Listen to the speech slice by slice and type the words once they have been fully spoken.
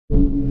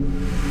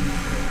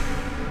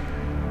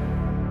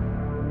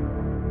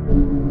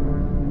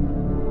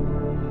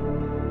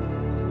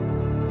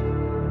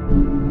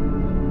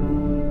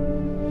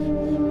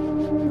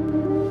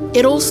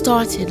It all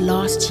started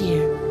last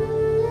year.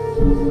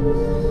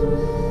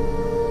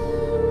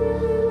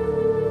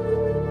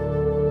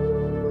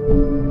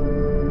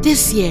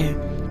 This year,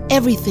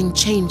 everything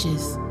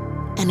changes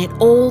and it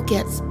all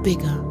gets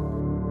bigger.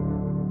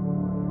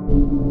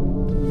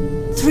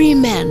 3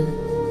 men,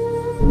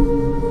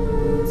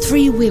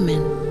 3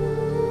 women,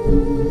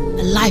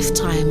 a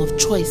lifetime of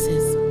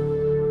choices.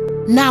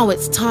 Now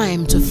it's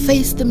time to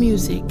face the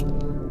music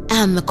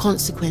and the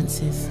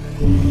consequences.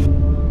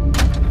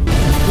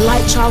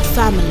 Lightchild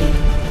Family,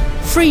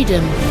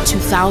 Freedom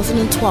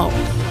 2012.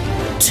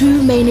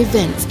 2 main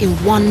events in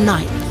one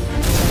night.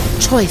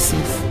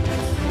 Choices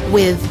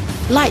with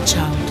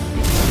Lightchild,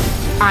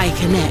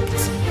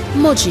 iConnect,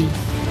 Moji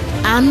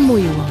and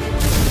Muiwa.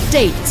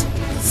 Date,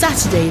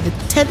 Saturday the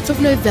 10th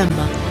of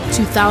November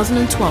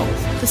 2012.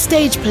 The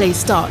stage play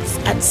starts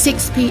at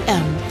 6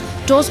 p.m.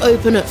 Doors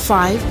open at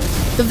 5.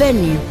 The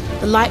venue,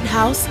 the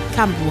Lighthouse,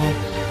 Camberwell,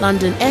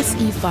 London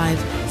SE5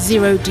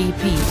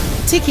 0DP.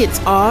 Tickets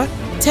are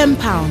 £10.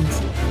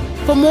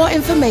 For more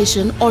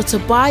information or to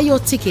buy your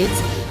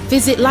tickets,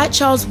 visit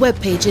Lightchild's web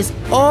pages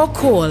or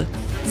call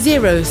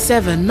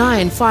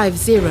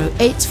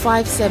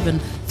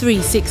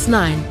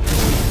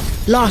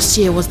 07950857369. Last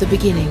year was the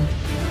beginning.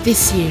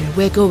 This year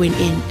we're going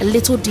in a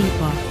little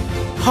deeper,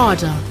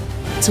 harder,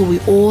 till we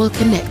all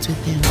connect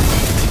with him.